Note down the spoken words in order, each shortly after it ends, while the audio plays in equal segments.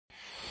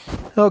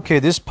Okay,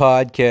 this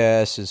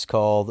podcast is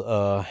called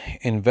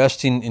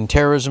Investing in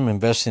Terrorism,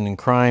 Investing in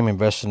Crime,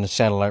 Investing in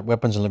Satellite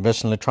Weapons, and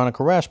Investing in Electronic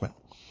Harassment.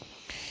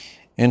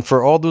 And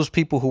for all those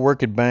people who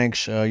work at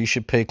banks, you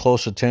should pay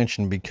close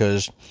attention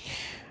because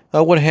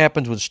what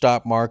happens with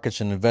stock markets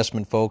and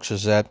investment folks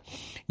is that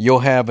you'll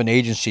have an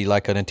agency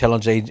like an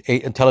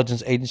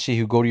intelligence agency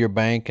who go to your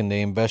bank and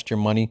they invest your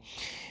money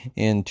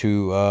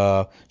into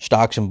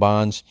stocks and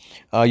bonds.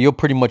 You'll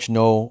pretty much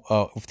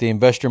know if they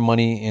invest your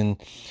money in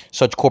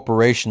such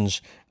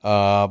corporations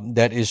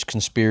that is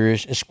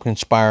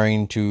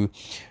conspiring to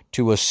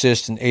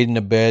assist and aid and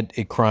abet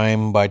a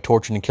crime by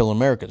torturing and killing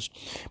Americans.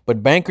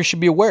 But bankers should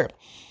be aware.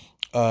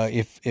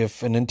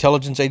 If an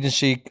intelligence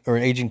agency or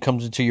an agent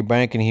comes into your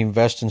bank and he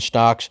invests in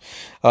stocks,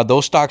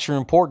 those stocks are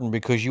important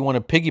because you want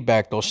to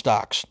piggyback those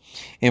stocks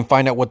and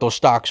find out what those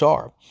stocks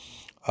are.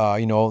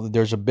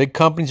 There's a big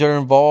companies that are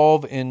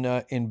involved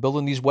in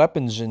building these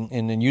weapons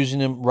and using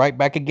them right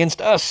back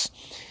against us.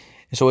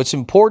 And so it's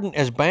important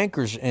as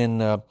bankers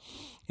and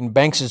in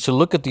banks is to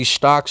look at these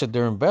stocks that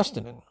they're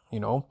investing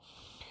in.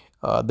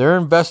 They're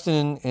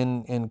investing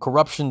in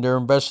corruption. They're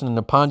investing in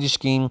a Ponzi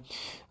scheme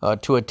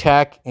to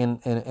attack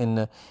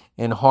and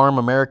harm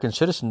American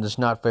citizens. It's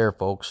not fair,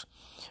 folks.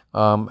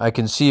 I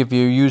can see if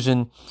you're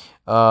using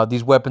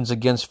these weapons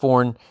against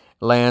foreign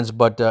lands,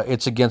 but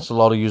it's against the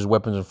law to use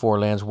weapons in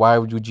foreign lands. Why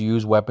would you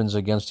use weapons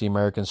against the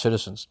American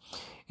citizens?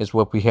 Is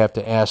what we have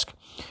to ask.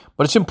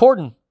 But it's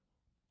important.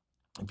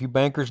 If you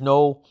bankers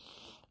know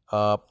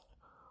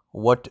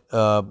what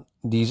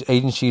these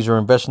agencies are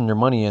investing their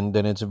money in,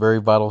 then it's a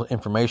very vital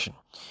information.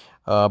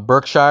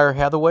 Berkshire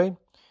Hathaway,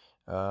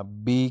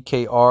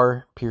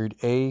 BKR period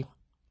A,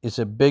 is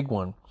a big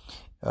one.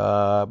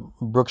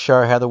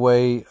 Berkshire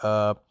Hathaway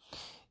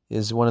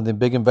is one of the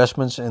big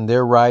investments, and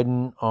they're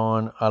riding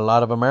on a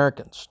lot of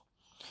Americans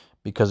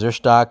because their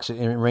stocks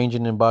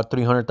ranging in about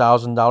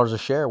 $300,000 a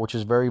share, which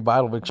is very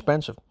vital,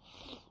 expensive.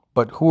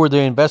 But who are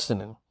they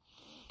investing in?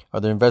 Are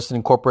they investing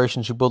in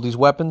corporations who build these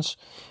weapons?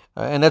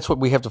 And that's what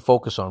we have to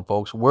focus on,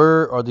 folks.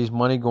 Where are these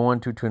money going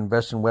to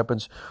invest in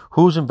weapons?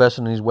 Who's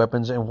investing in these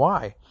weapons and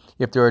why?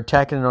 If they're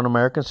attacking it on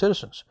American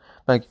citizens.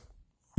 Thank you.